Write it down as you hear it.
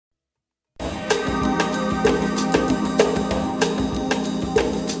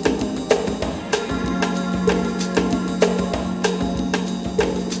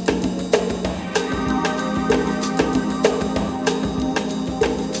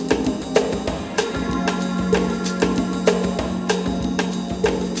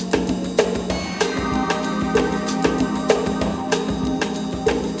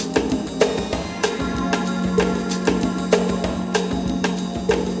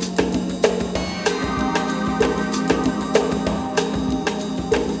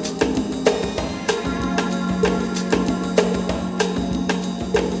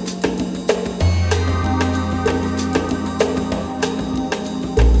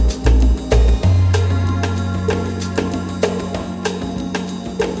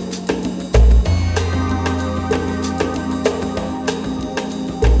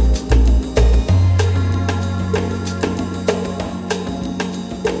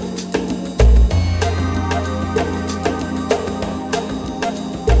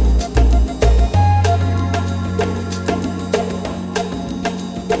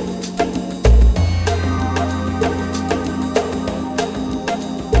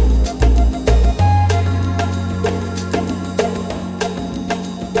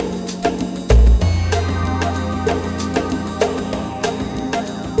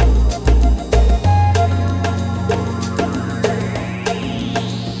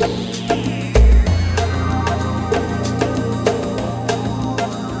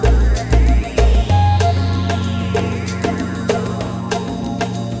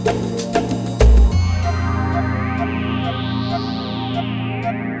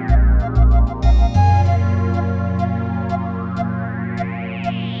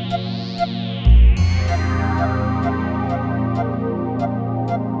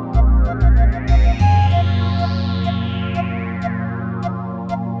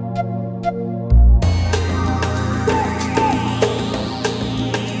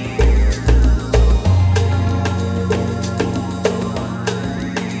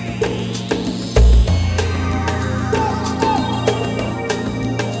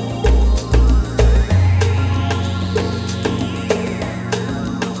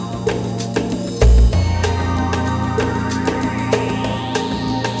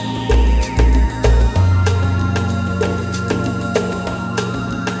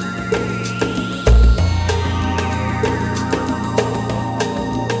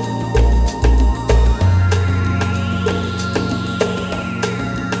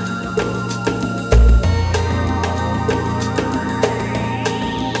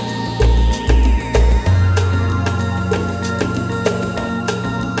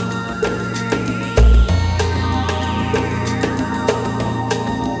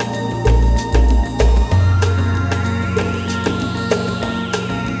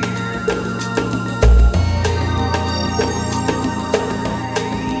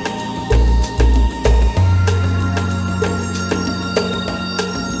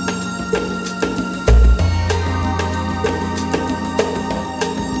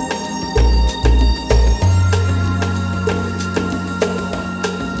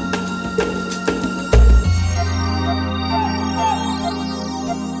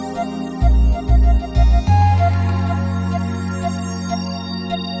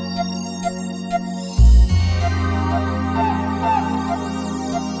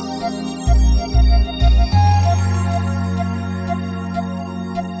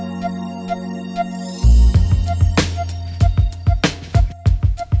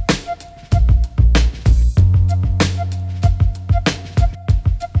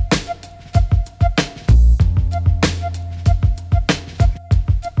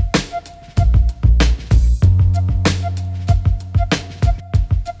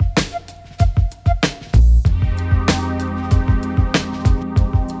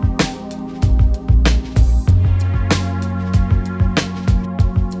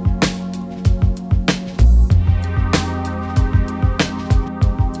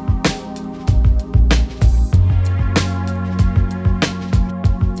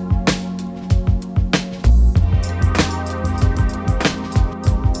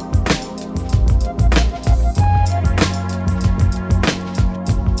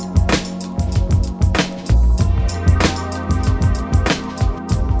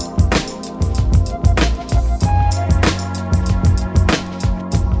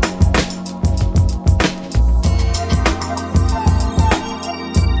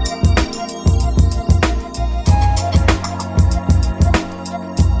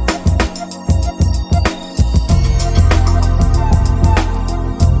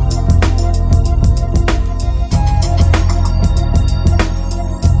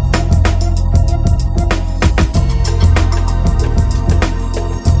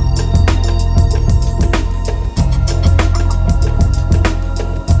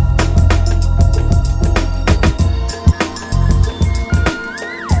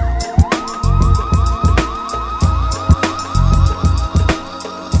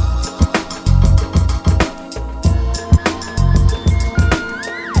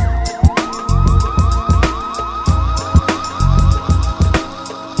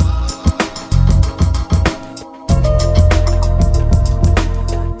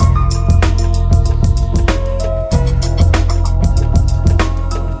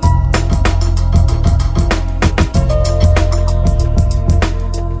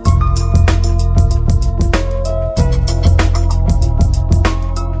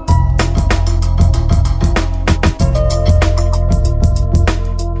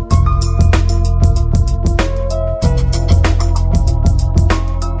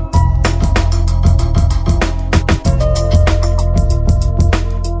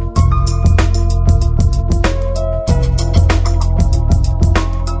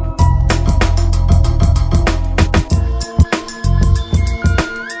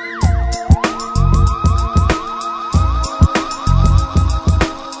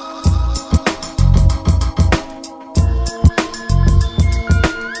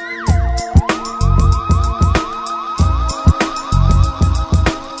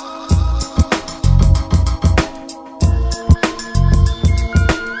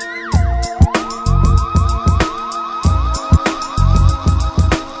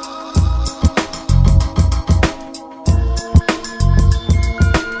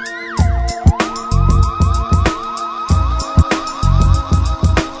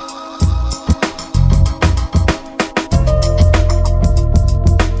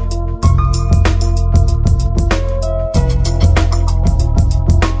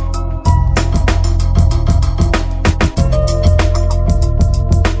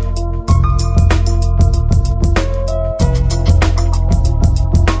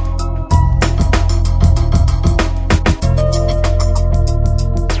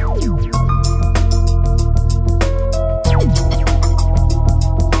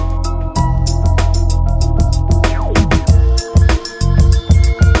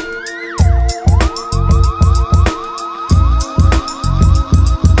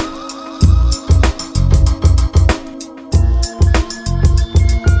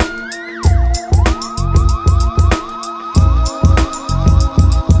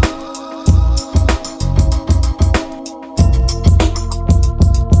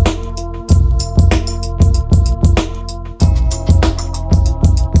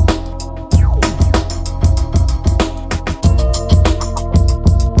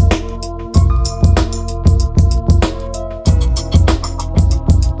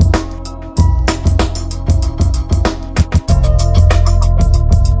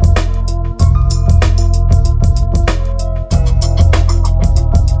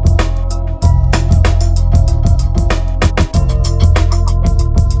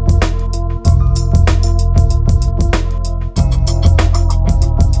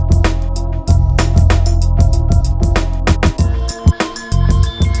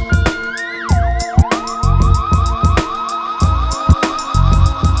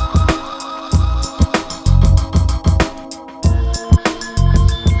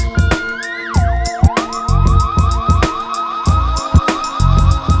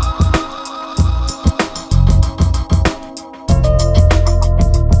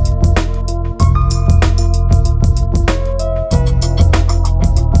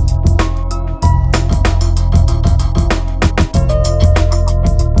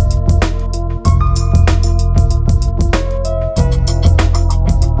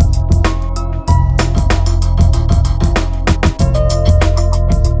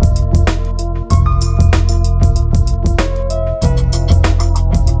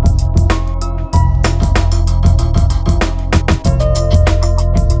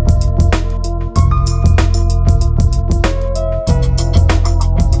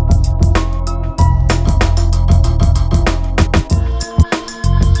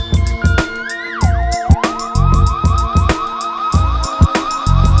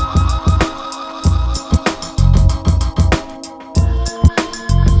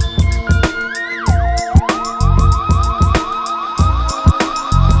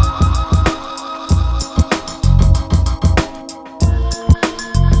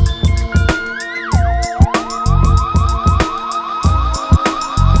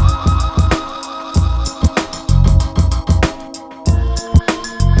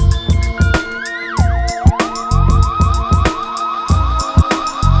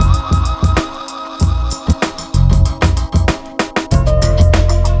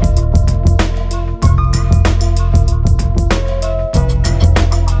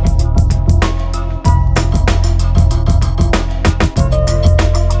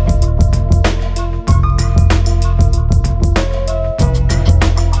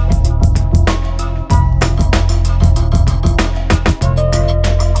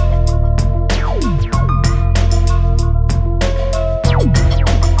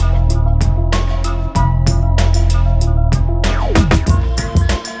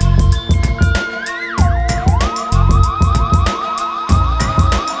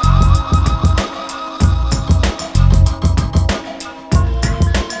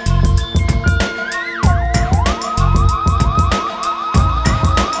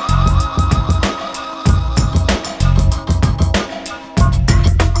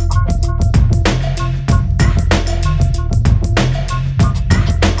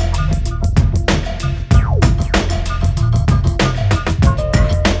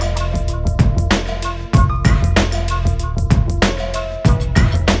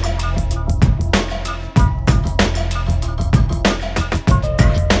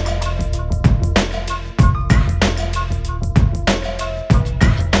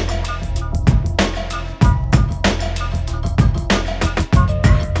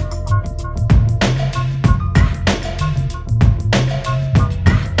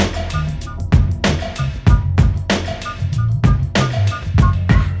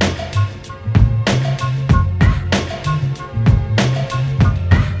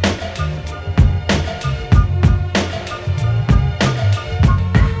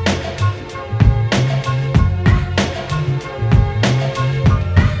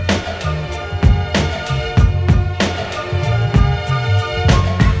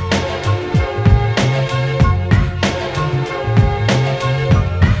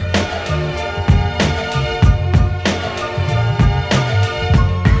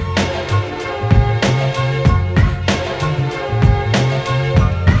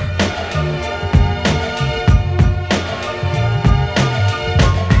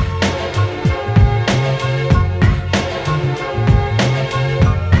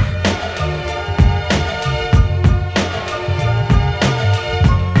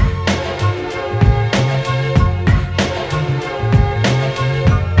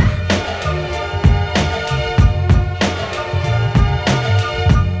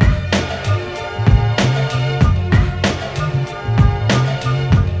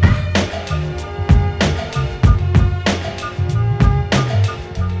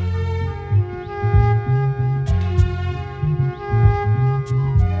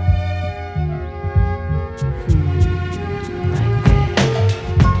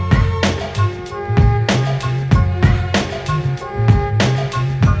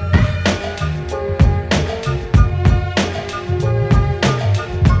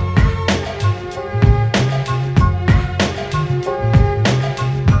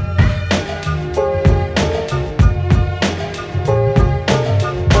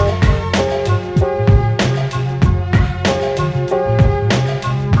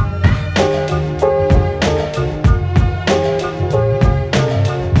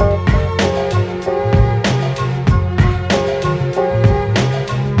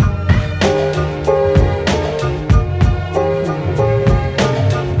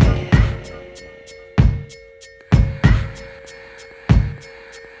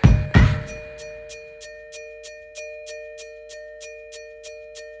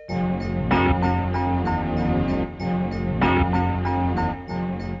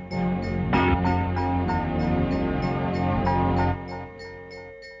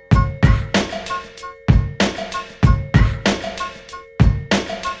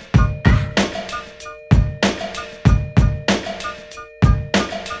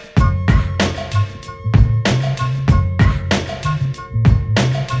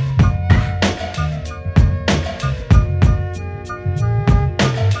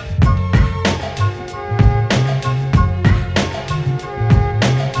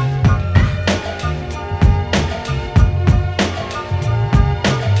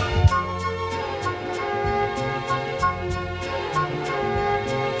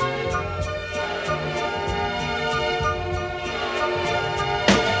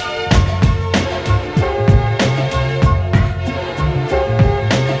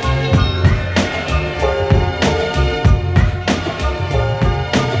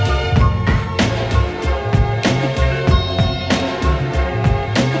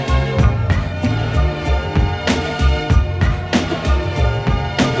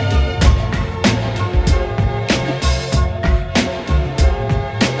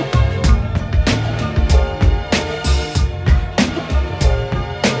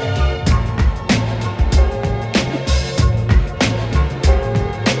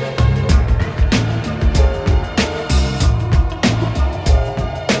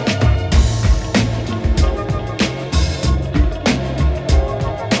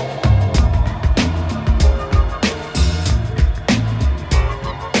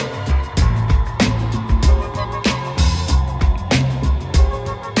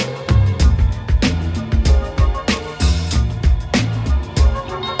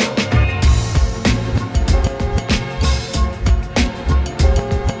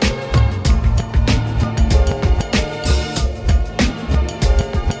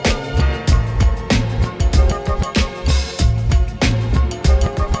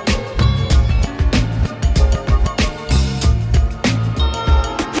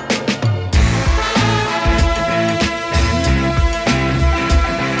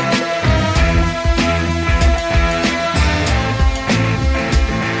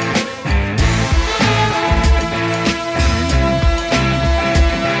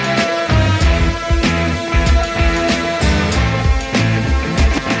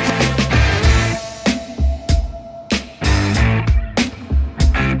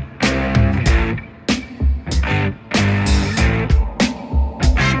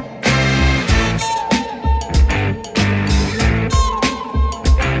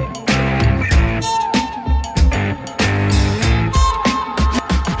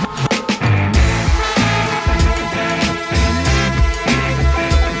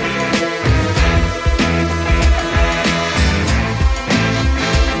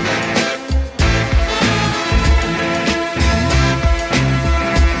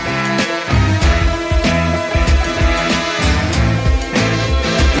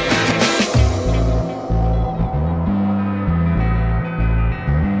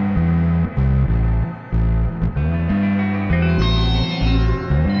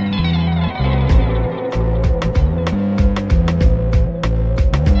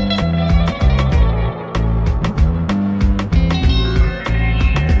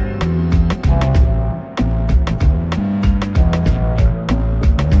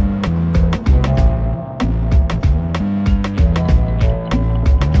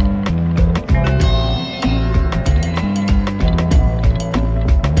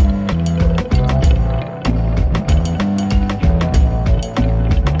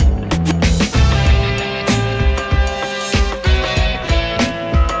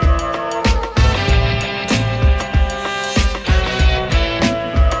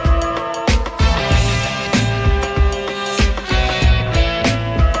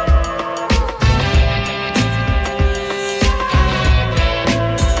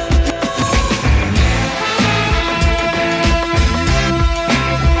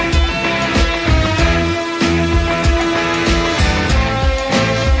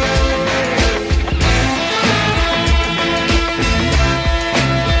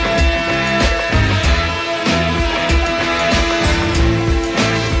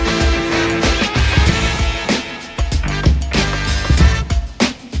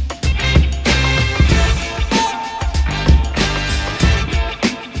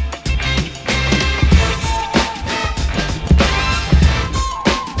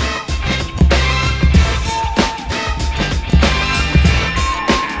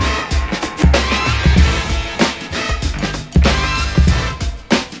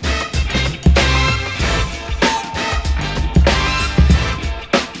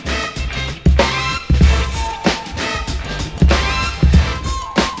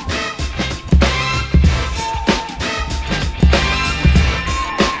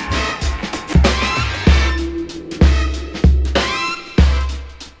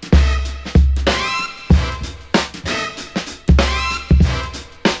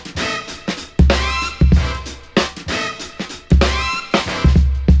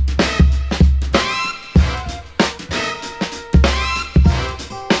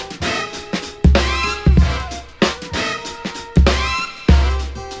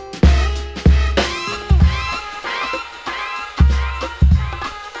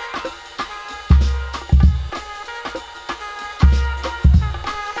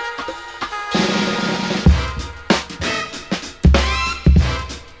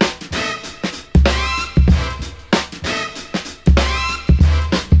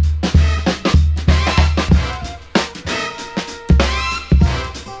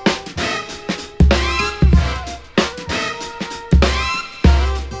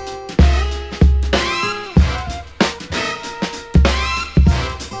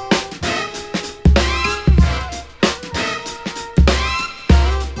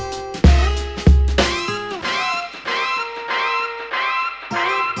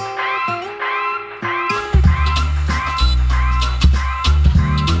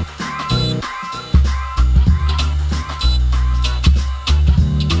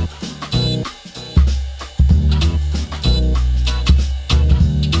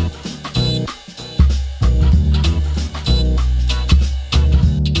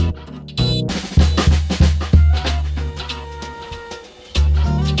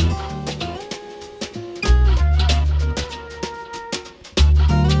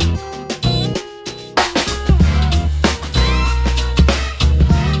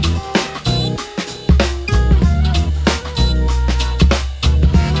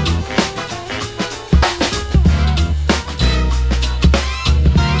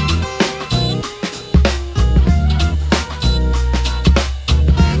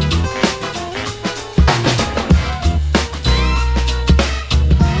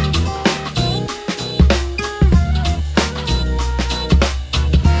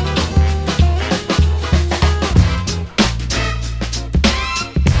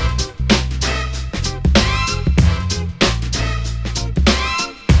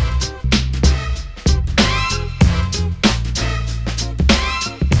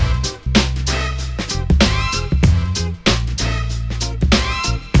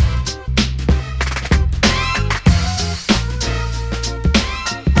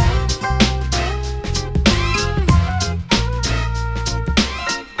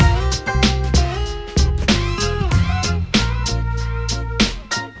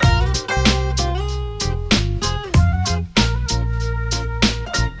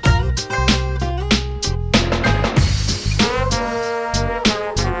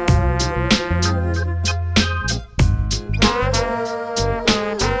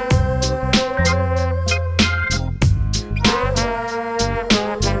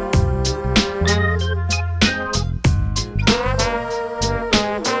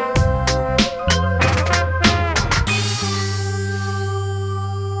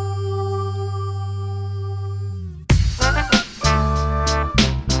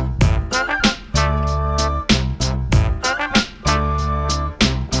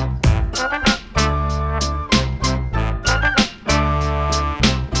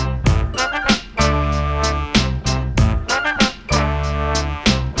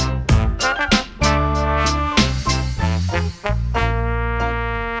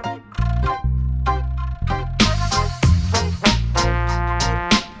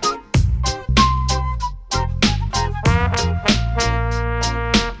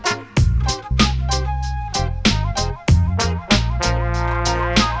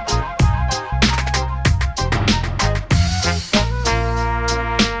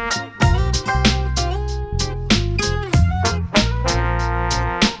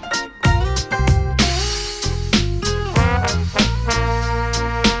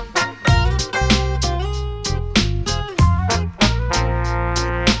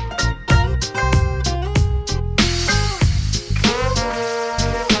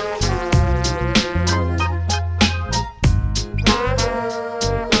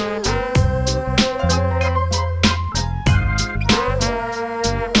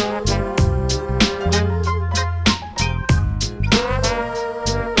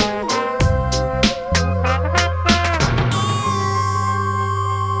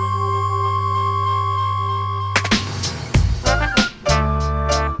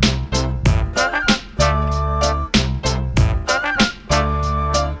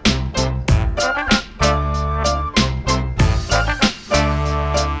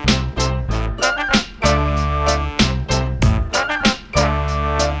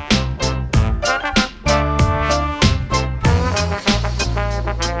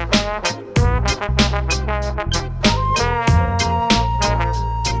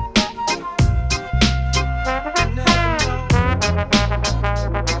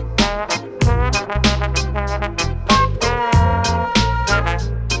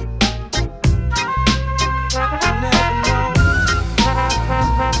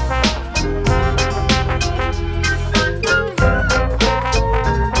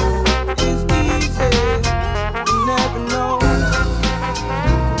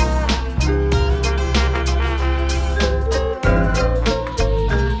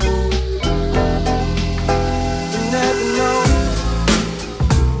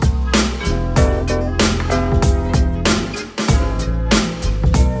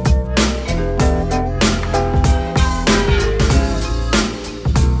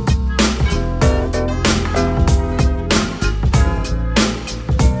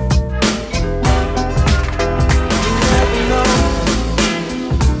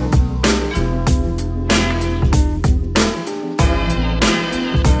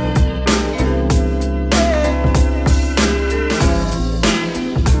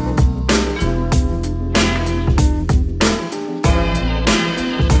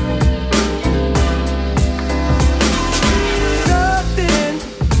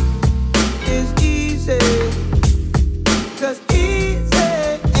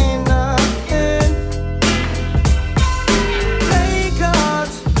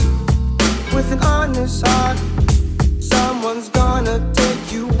honest heart. Someone's gonna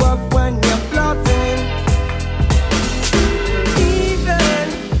take you up when you're bluffing. Even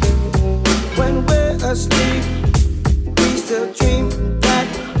when we're asleep, we still dream that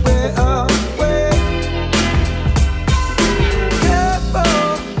we're awake.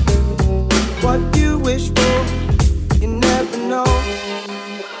 Careful what you wish for, you never know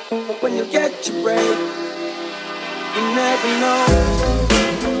when you get your break. You never know.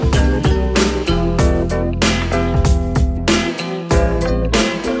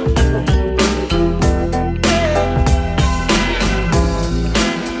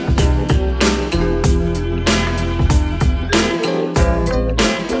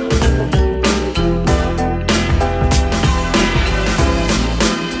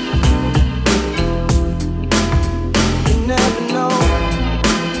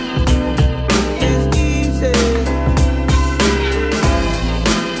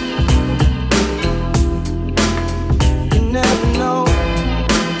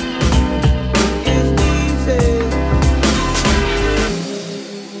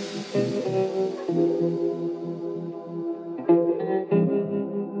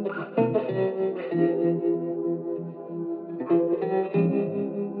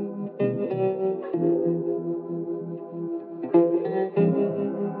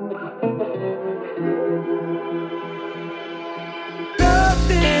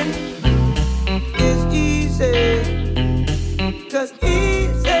 Cause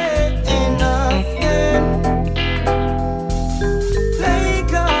easy ain't nothing. Play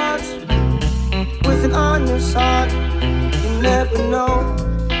cards with an honest heart. You never know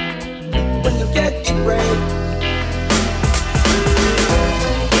when you get your break.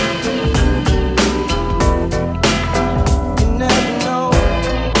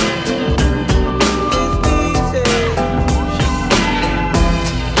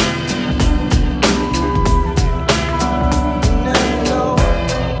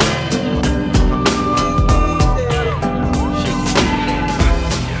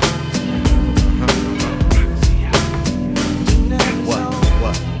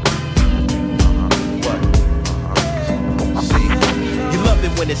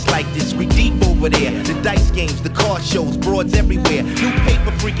 It's like this, we deep over there. The dice games, the car shows, broads everywhere. New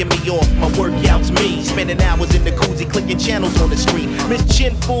paper freaking me off, my workout's me. Spending hours in the koozie, clicking channels on the screen. Miss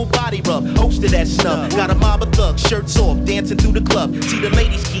Chin, full body rub, hosted that snub. Got a mob of thugs, shirts off, dancing through the club. See the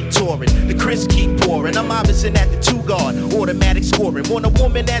ladies keep touring, the Chris keep pouring. I'm obviously at the 2-guard, automatic scoring. Want a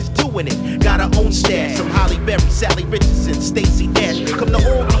woman that's doing it, got her own stash. Some Holly Berry, Sally Richardson, Stacey Dash. Come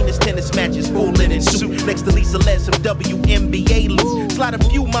to all Venus tennis matches, full linen suit. Next to Lisa Les, some WNBA loot. Slide a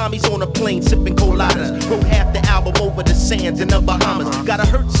few mommies on a plane, sipping coladas. Wrote half the album over the sands in the Bahamas. Gotta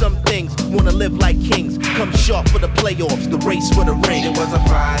hurt some things, wanna live like kings. Come sharp for the playoffs, the race for the ring. It was a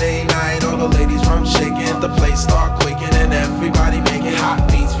Friday night, all the ladies from shaking. The place start quaking and everybody making hot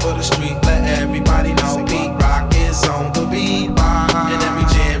beats for the street. Let everybody know beat rock is on the beat box. And every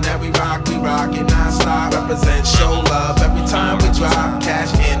jam that we rock it non-stop. Represent, show love every time we drop.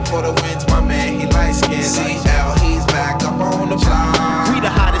 Cash in for the wins, my man, he light skin. CL, he's back up on the block. We the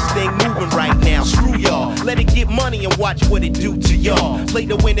hottest thing moving right now, screw y'all. Let it get money and watch what it do to y'all. Play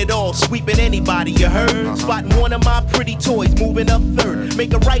to win it all, sweeping anybody, you heard? Spotting one of my pretty toys, moving up third.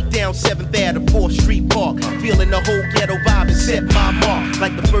 Make a right down 7th Ave to 4th Street Park. Feeling the whole ghetto vibe and set my mark.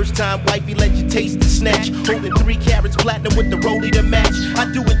 Like the first time wifey let you taste the snatch. Holding 3 carats platinum with the rollie to match.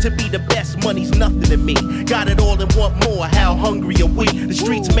 I do it to be the best, money's nothing to me. Got it all and want more, how hungry are we? The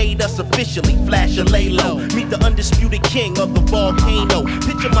streets made us officially, flash or lay low. Meet the undisputed king of the volcano.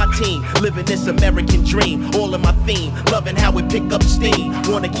 Picture my team, living this American dream. All in my theme, loving how we pick up steam.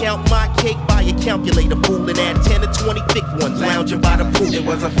 Wanna count my cake, buy a calculator, fool, and add 10 to 20 thick ones, lounging by the pool. It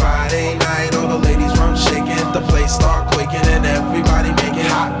was a Friday night, all the ladies from shaking. The place start quaking and everybody making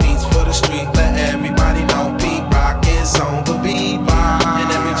hot beats for the street. Let everybody know beat rock is on the beat box.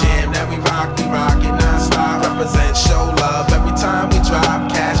 And every jam that we rock it non-stop. Represent, show love every time we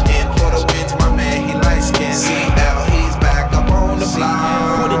drop. Cash in for the wins, my man, he light skin. CL, he's back up on the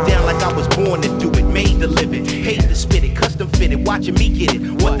block. Put it down like I was born to do it, made to live it. Paid to spit it, custom fitted, watching me get it.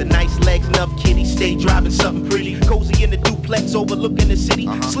 What the nice legs, enough kitty, stay driving something pretty. Cozy in the duplex, overlooking the city.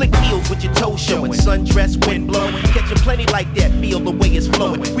 Slick heels with your toes showing, sundress, wind blowing. Catching plenty like that, feel the way it's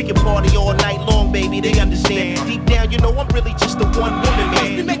flowing. We can party all night long, baby, they understand. Deep down, you know I'm really just a one woman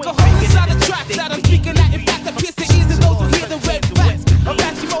man. We make a whole lot of tracks out of speaking that. In fact, I pierce the ears of those who hear the red facts.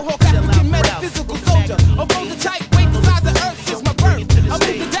 Apache Mohawk, African metaphysical soldier. A roller tight, weight the size of earth since my birth. I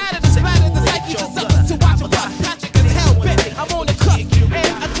move the data to splatter the psyche to suckers to watch a bust. Patrick is hell bent, I'm on the cusp.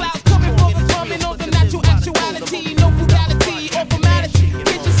 And a cloud's coming for the drumming on the natural actuality. No frugality or formality.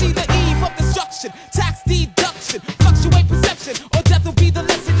 Can't you see the eve of destruction?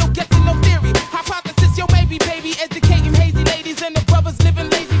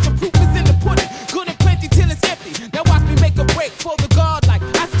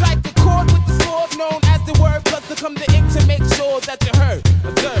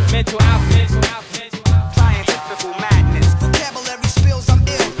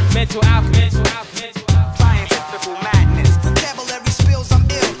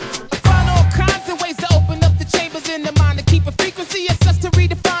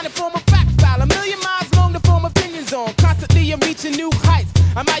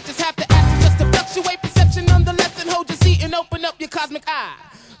 cosmic eye.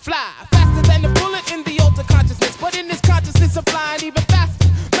 Fly faster than a bullet in the ultra consciousness, but in this consciousness I'm flying even faster.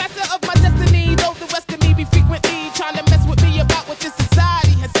 Master of my destiny, though the rest of me be frequently trying to mess with me about what this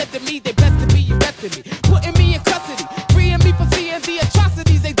society has said to me. They best to be arresting me, putting me in custody, freeing me from seeing the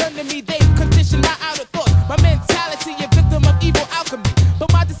atrocities they done to me. They condition my outer thoughts, my mentality a victim of evil alchemy.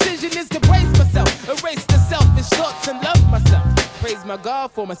 But my decision is to brace myself, erase the selfish thoughts and love myself. Praise my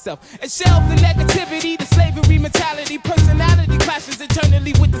God for myself and shelve the negativity, the slavery mentality, personality clashes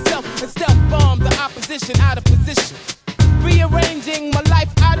eternally with the self and stealth bomb the opposition out of position. Rearranging my life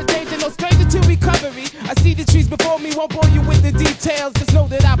out of danger, no stranger to recovery. I see the trees before me, won't bore you with the details. Just know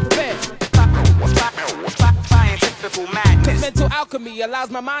that I prevail. Scientific madness. Cause mental alchemy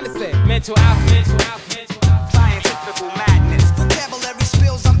allows my mind to say mental alchemy. Scientific madness. Vocabulary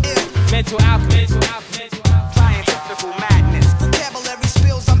spills, I'm ill. Mental alchemy. Scientific madness. Vocabulary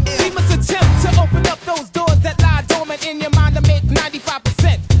spills, I'm ill. We must attempt to open up those doors that lie dormant in your mind to make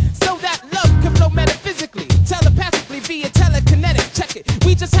 95%. So that love can flow metaphysically, telepathically via telekinetic. Check it.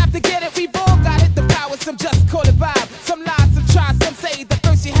 We just have to get it. We've all got it. The power, some just call it vibe. Some lie, some try, some say that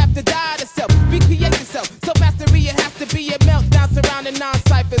first you have to die to self. Recreate yourself. So mastery, it has to be a meltdown surrounding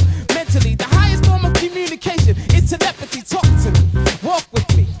non-ciphers. Mentally, the highest form of communication is telepathy. Talk to me. Walk with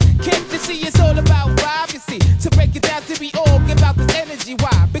me. Can't you see it's all about vibe? You see, to break it down, to we all give out this energy.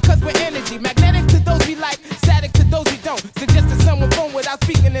 Why? Because we're energy. Magnetic to those we like, static to those we don't. Suggesting someone phone without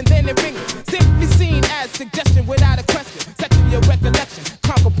speaking and then it rings. Simply seen as suggestion without a question. Setting your recollection.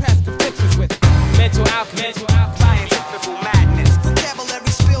 Conquer past conflictions with mental alchemy. Scientific madness.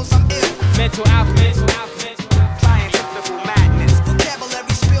 Vocabulary spills, I'm ill. Mental alchemy. Scientific madness.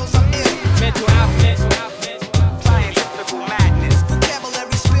 Vocabulary spills, I'm ill. Mental alchemy. Scientific madness.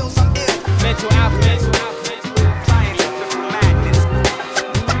 Vocabulary spills, I'm ill. Mental alchemy. Scientific madness.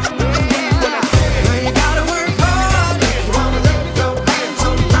 You gotta work hard if you wanna let go. Hands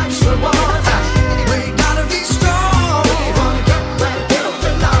on life's reward. Where you gotta be strong if you wanna get where you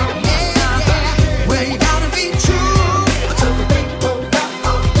belong. Where you gotta be true to the people that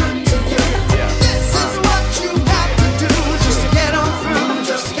are good to you. This is what you have to do just to get on through.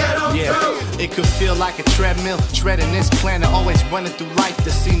 Just to get on through. It could feel like a treadmill, treading this planet, always running through life.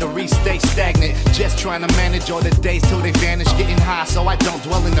 The scenery stays stagnant, just trying to manage all the days till they vanish. Getting high so I don't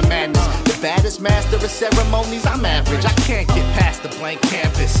dwell in the madness. The baddest master of ceremonies, I'm average. I can't get past the blank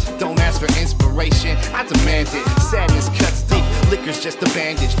canvas. Don't ask for inspiration, I demand it. Sadness cuts deep, liquor's just a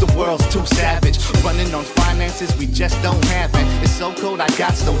bandage. The world's too savage, running on finances we just don't have it. It's so cold I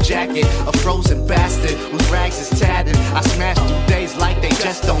got no jacket, a frozen bastard whose rags is tattered. I smash through days like they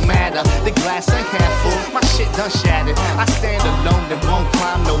just don't matter. The glass ain't half full, my shit done shattered. I stand alone and won't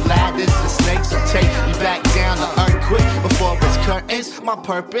climb no ladders. The snakes will take me back down to earth quick before it's curtains. My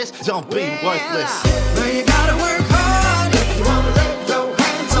purpose, don't be worthless. Where you gotta work hard if you wanna let go.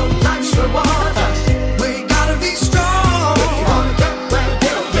 Hands on life's reward. Where you gotta be strong if you wanna get where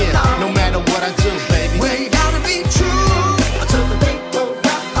you belong. No matter what I do, baby. Where you gotta be true to the people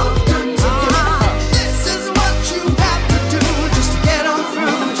that are good to you. This is what you have to do just to get on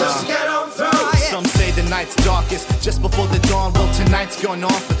through. Just to get on through. Some say the night's darkest just before the dawn. Well, tonight's gone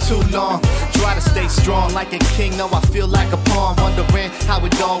on for too long. Try to stay strong like a king, no, I feel like a pawn. Wondering how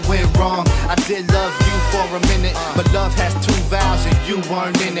it all went wrong. I did love you for a minute, but love has two vows and you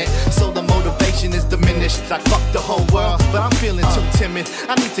weren't in it. So the motivation is diminished. I'd fuck the whole world, but I'm feeling too timid.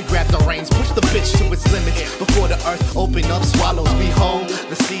 I need to grab the reins, push the bitch to its limits before the earth open up, swallows me whole.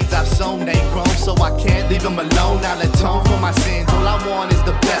 The seeds I've sown, they grown, so I can't leave them alone. I'll atone for my sins. All I want is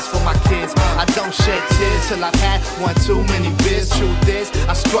the best for my kids. I don't shed tears till I've had one too many beers. Truth is,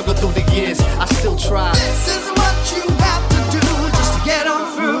 I struggled through the years, I still try. This is what you have to do just to get on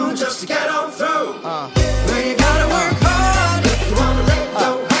through. Just to get on through. Where you gotta work hard if you wanna let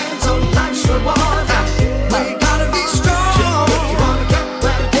go. Hands on life's reward. Where you gotta be strong if you wanna get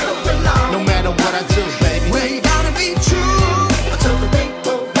where you belong. No matter what I do, baby. Where you gotta be true to the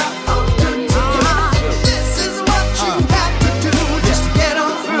people that are good to you. This is what you have to do just to get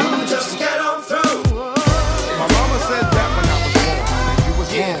on through. Just to get on through. My mama said that when I was born. You was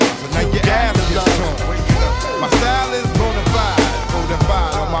born, so now your ass is torn. My style is bona fide,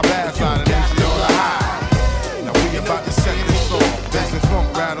 codified on my bad side and MC on the high. Now we about to set this song. Bass and funk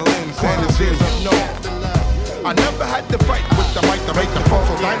rattling, standing seals up north. I never had to fight with the mic to make the phone,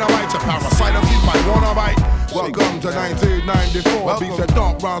 so dynamite's a parasite. I'm my wanna bite. Welcome to 1994. Beats that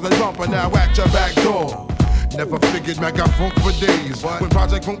dump, rounds that jump, and now at your back door. Never figured I got funk for days. When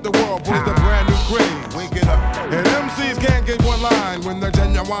Project Funk the World was the brand new craze. Wink it up. And MCs can't get one line when they're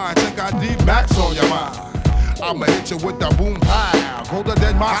genuine. Check out D Max on your mind. I'ma hit you with the boom pow. Colder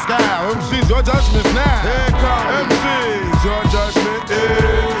than Moscow. MC's your judgment now. Here it comes. MC's your judgment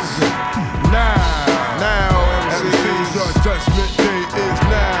is now. Now, MC's your judgment day is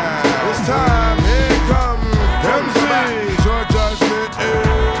now. It's time. Here it comes. MC's your judgment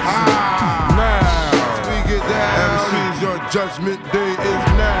is now. Speak it down. MC's your judgment day is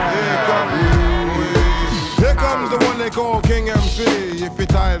now. Here it comes. Here comes the one they call King MC. If you're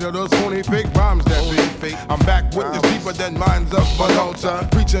tired of those phony fake rhymes that be fake, I'm back with this deeper than minds up on altar.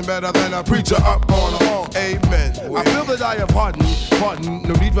 Preaching better than a preacher up on a wall. Amen. I feel that I have hardened. Pardon,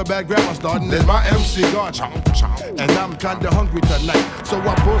 no need for bad grammar starting. There's my MC God. And I'm kinda hungry tonight. So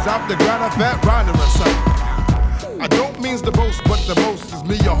I pulls out the grind of fat rider or something. I don't means the boast, but the most is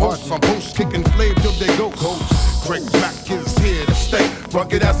me, your host. I'm post kicking flame till they go ghost. Drake Mac is here to stay.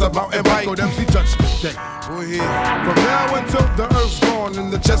 Rugged as a mountain bike. Go MC Judgment Day. We're here. From now until the earth's gone,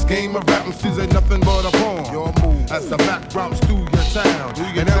 in the chess game of rap MCs ain't nothing but a pawn. Your move as the backdrops through your town.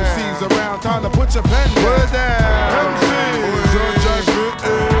 And MCs around, time to put your pen down. MCs, your judgment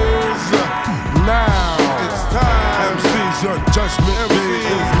is now. It's time. MCs, your judgment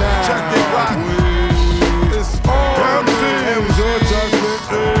is now. Check it clock. It's on. MCs, your judgment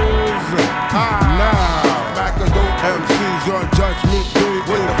is now. MC's your judgment day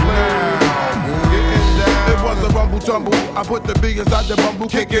with the flame. It was a rumble tumble. I put the B inside the bumble,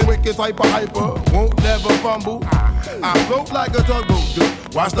 kicking wicked hyper. Won't never fumble. I float like a tugboat,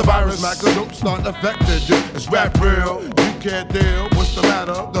 dude. Watch the virus, Mac, don't start affected, dude. It's rap real, you can't deal. What's the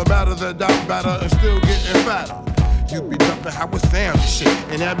matter? The matter that I'm better and still getting fatter. You be dumping how it sound and shit.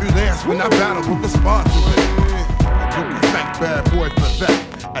 An ambulance when I battle will respond to it. You can thank bad boy for that.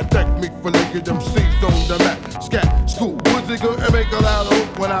 And thank me for linking them seeds on the map. Scat, school, woods good and make a loud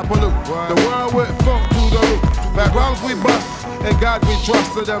hoop when I pollute. The world went funk to the root. Bad rhymes we bust, and God we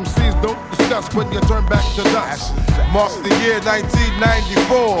trust. So them seeds don't discuss when you turn back to dust. Mark the year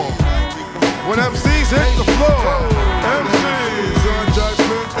 1994. When MCs hit the floor. MCs, your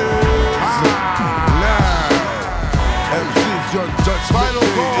judgment is now. MCs, your judgment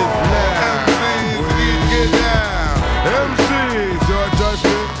is now. MCs, get down. MCs, your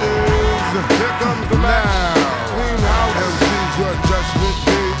judgment is here comes the now. MCs, your judgment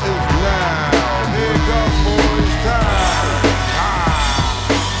day is now. Here comes boys time.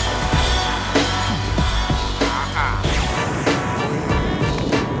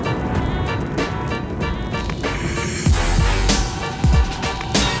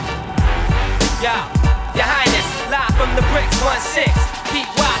 Yo, Your Highness, live from the bricks 1-6. Keep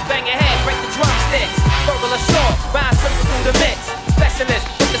rock, bang your head, break the drumsticks. Verbal assault, rhymes triple through the mix. Specialist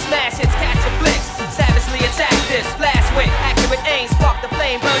with the smash hits, catch and flicks. Savagely attack this, blast with accurate aim. Spark the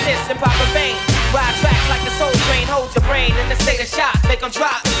flame, burn this in proper vein. Ride tracks like a soul train, hold your brain in the state of shock. Make them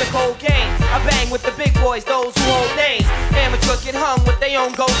drop, it's a cold game. I bang with the big boys, those who hold names. Amateur get hung with their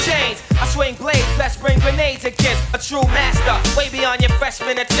own gold chains. I swing blades, best bring grenades against a true master. Way beyond your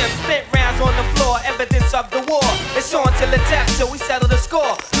freshman attempt. Spent rounds on the floor, evidence of the war. It's on till the death, till we settle the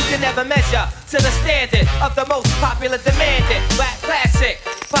score. You can never measure to the standard of the most popular demanded rap classic.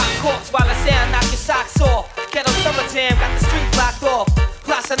 Pop corks while the sound knock your socks off. Ghetto summertime got the street blocked off.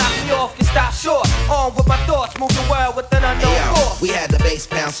 Plus I knock me off, can stop short. On with my thoughts, move the world with an unknown force. We had the bass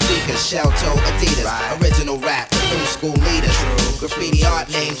pound speakers, shell toe Adidas, original rap, new school leaders. Graffiti art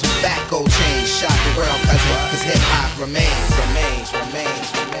names with back gold chains. Shock the world, cousin, cause hip hop remains.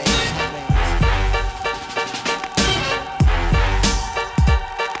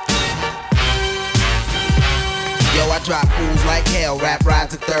 Yo, I drop fools like hell, rap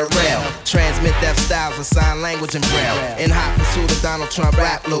rides the third rail. Transmit deaf styles with sign language and braille. In hot pursuit of Donald Trump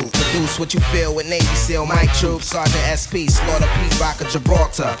rap loop. Produce what you feel with Navy SEAL, Mike Troop, Sergeant SP, Slaughter P, Rock of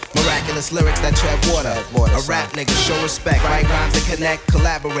Gibraltar. Miraculous lyrics that tread water. A rap nigga, show respect, write rhymes that connect,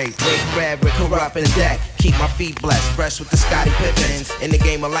 collaborate, break bread with corrupt and deck. Keep my feet blessed, fresh with the Scottie Pippins. In the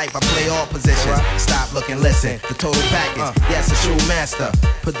game of life, I play all positions. Stop, look, and listen. The total package, yes, a true master.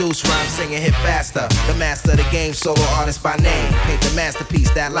 Produce rhymes, sing and hit faster. The master of the game, solo artist by name. Paint the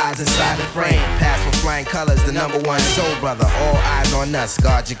masterpiece that lies inside the frame. Pass with flying colors, the #1 soul brother. All eyes on us,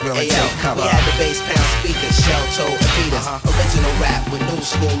 guard your grill and take cover. We had the bass pound speakers, shell toe Adidas. Original rap with new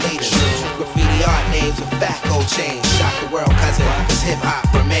school leaders. Graffiti art names with fat gold chains. Shock the world, cousin, cause hip hop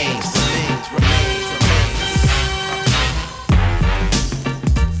remains.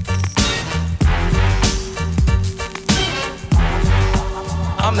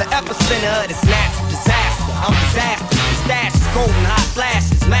 I'm the epicenter of this natural disaster. I'm disaster. Stashes, golden hot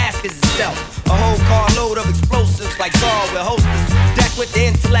flashes, maskers and myself. A whole carload of explosives like Darwin hostess. Decked with the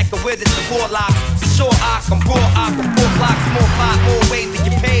intellect of wizards and warlocks. Sure, I can raw, I can 4 blocks, more pop, more ways to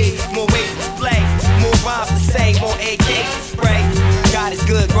get paid, more ways to play, more rhymes to say, more AKs to spray. God is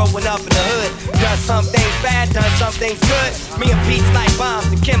good growing up in the hood. Done some things bad, done some things good. Me and Pete's like bombs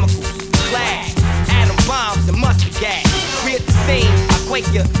and chemicals. Clash, atom bombs and mustard gas. We at the scene, I quake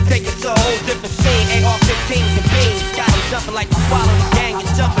you, take it to a whole different scene. AR-15s and beans, got him jumping like the swallow the gang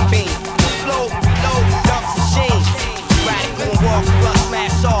and jumping beans. Flow, reload, dumps machines. Radical and walk, plus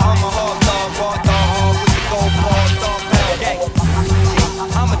smash all. I'm a hard dog, raw dog, hard with the gold ball, dog pound gang.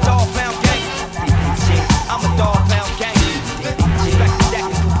 I'm a dog pound gang. I'm a dog pound gang. Respect the deck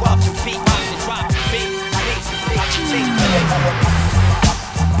and move up and beat, rock and drop the beat.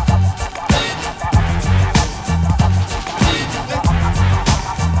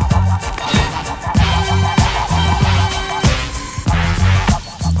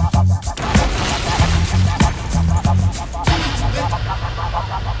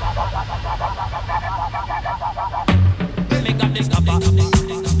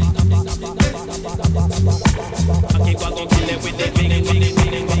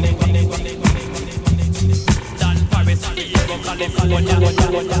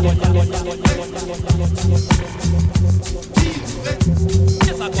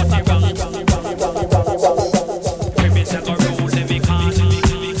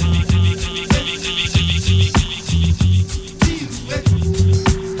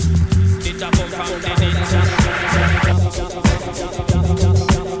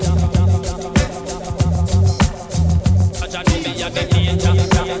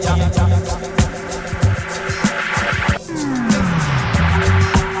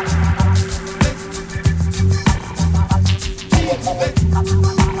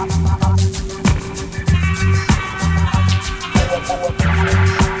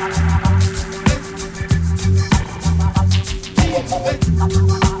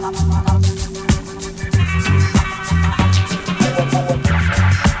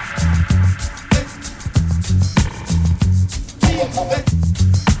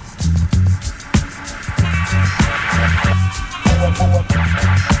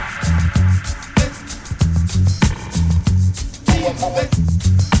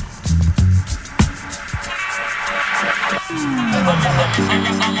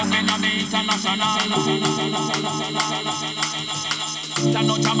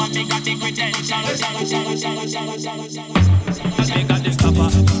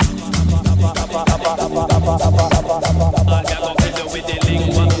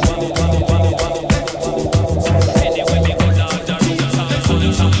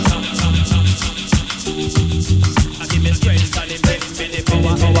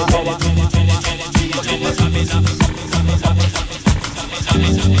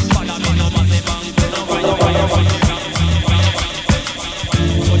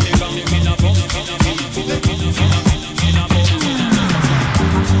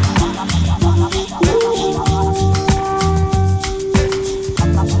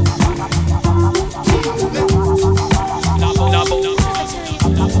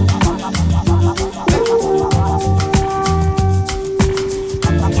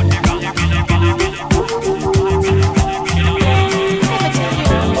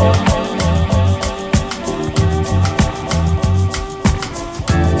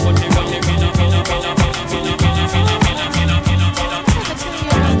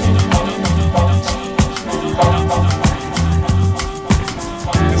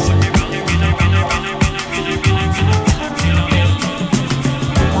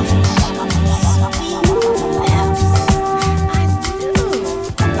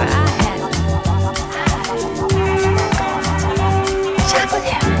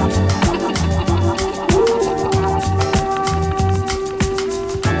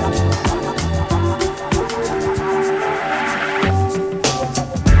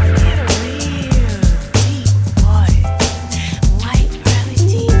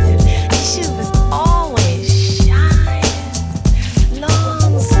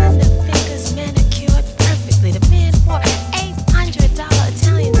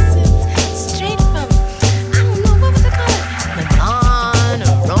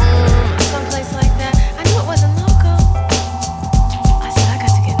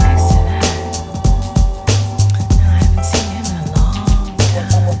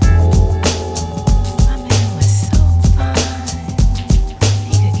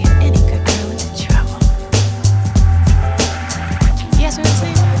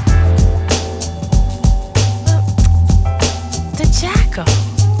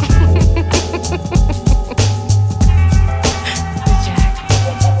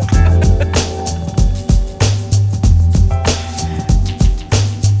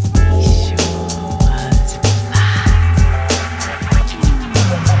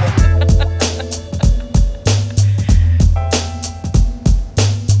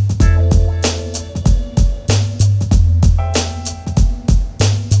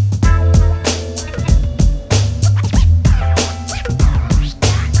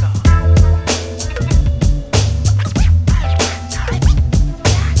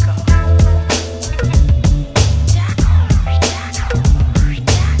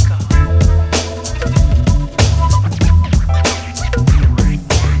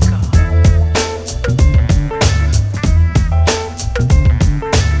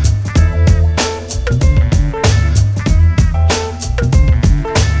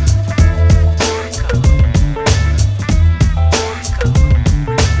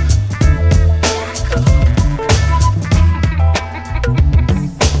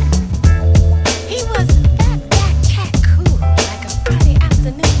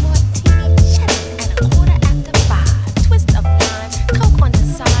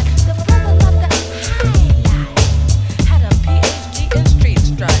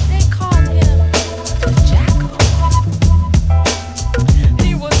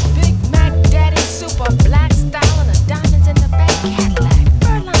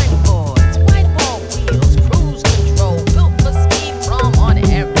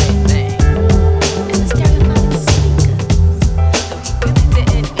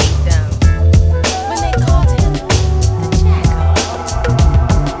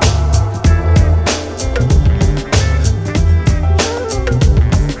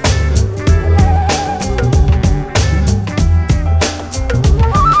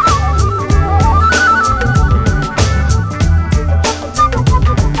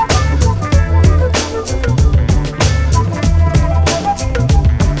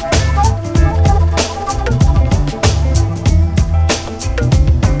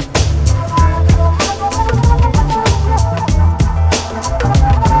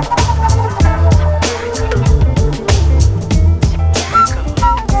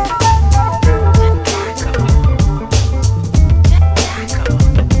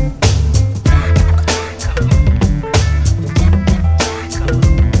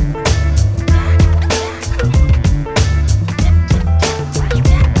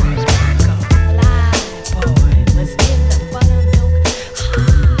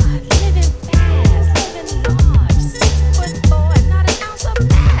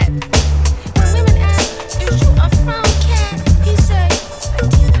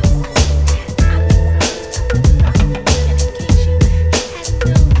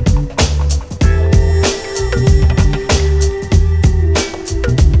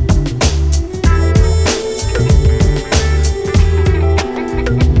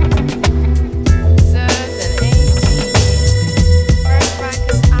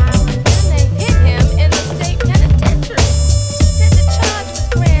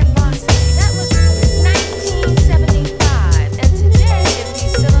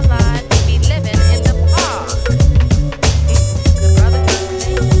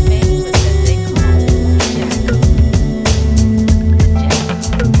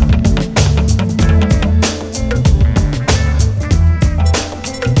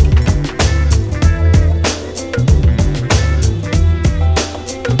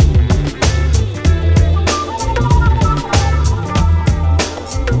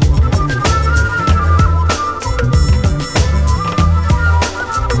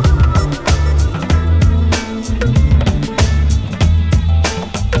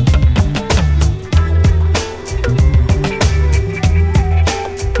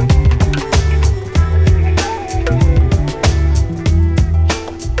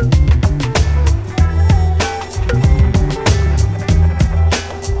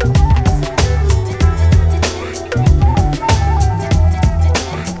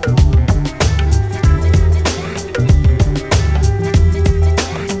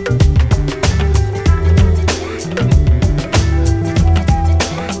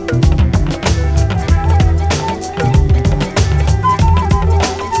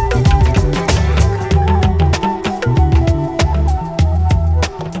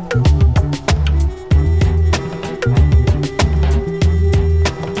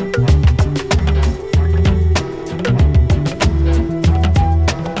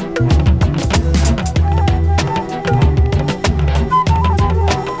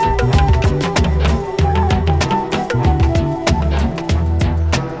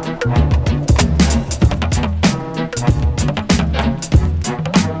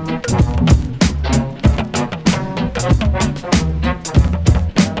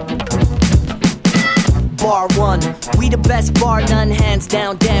 this bar none, hands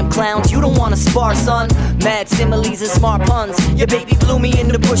down, damn clowns. You don't wanna spar, son. Mad similes and smart puns. Your baby blew me in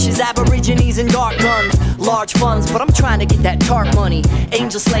the bushes, aborigines and dark guns. Large funds, but I'm trying to get that tart money.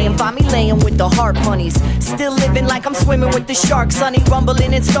 Angel slaying, find me laying with the heart bunnies. Still living like I'm swimming with the sharks, sonny.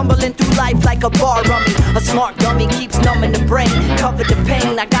 Rumbling and stumbling through life like a bar rummy. A smart dummy keeps numbing the brain. Cover the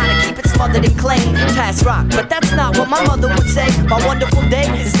pain, I gotta keep it smothered and clean. Task rock, but that's not what my mother would say. My wonderful day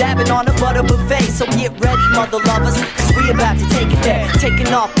is dabbing on a butter buffet. So get ready, mother lovers, cause we about to take it there.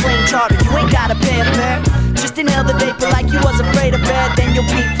 Taking off plane charter, you ain't gotta pay a fare. Just inhale the vapor like you was afraid of bed. Then you'll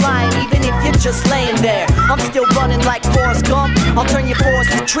be flying even if you're just laying there. I'm still running like Forrest Gump. I'll turn your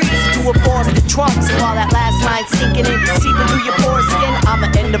forest to trees into a forest of trunks. And while that last line sinking in, seeping through your porous skin, I'ma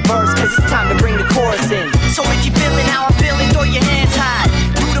end the verse cause it's time to bring the chorus in. So if you feeling how I'm feeling, throw your hands high.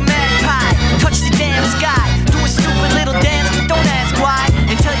 Do the magpie, touch the damn sky. Do a stupid little dance, but don't ask why.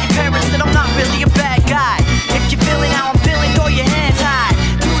 And tell your parents that I'm not really a bad guy. If you're feeling how I'm feeling, throw your hands high.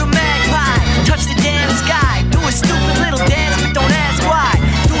 Do the magpie, touch the damn sky. Do a stupid little dance, but don't ask why.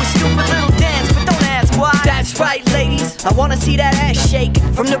 Do a stupid little dance, but don't ask why. That's right, ladies, I wanna see that ass shake.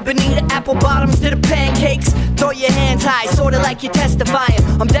 From the Bonita apple bottoms to the pancakes. Throw your hands high, sorta like you're testifying.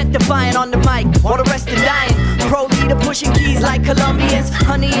 I'm death defying on the mic, while the rest are dying. Pro leader pushing keys like Colombians.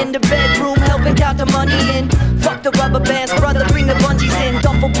 Honey in the bedroom, helping count the money in. Fuck the rubber bands, brother, bring the bungees in.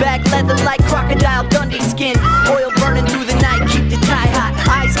 Duffel bag, leather like Crocodile Dundee skin. Oil burning through the night, keep the tie hot.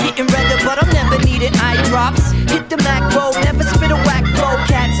 Eyes getting redder, but I'm never needing eye drops. Hit the macro, never spit a whack flow.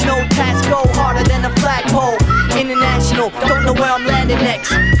 Cats, no task, go harder than a flagpole. International, don't know where I'm landing next.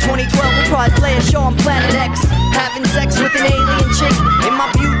 2012 will probably play a show on Planet X. Having sex with an alien chick in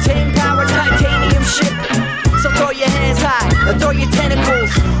my butane powered titanium ship. So throw your hands high, or throw your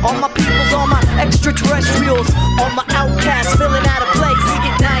tentacles. All my peoples, all my extraterrestrials, all my outcasts feeling out of place. We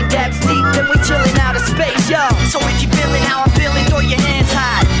get 9 dabs deep, then we chilling out of space, yo. So if you feeling how I'm feeling, throw your hands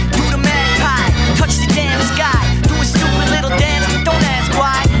high. Do the magpie, touch the damn sky. Do a stupid little dance, but don't ask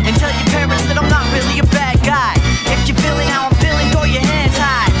why. And tell your parents that I'm not really a bad guy. If you're feeling how I'm feeling, throw your hands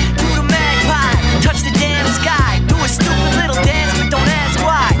high. Do the magpie, touch the damn sky. Do a stupid little dance, but don't ask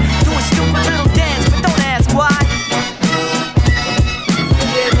why. Do a stupid little dance, but don't ask why.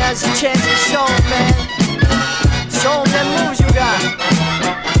 Yeah, now's your chance to show 'em, man. Show 'em them moves you got.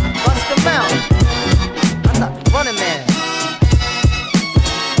 Bust them out. I'm not the running man.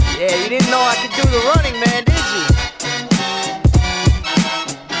 Yeah, you didn't know I could do the running man, did you?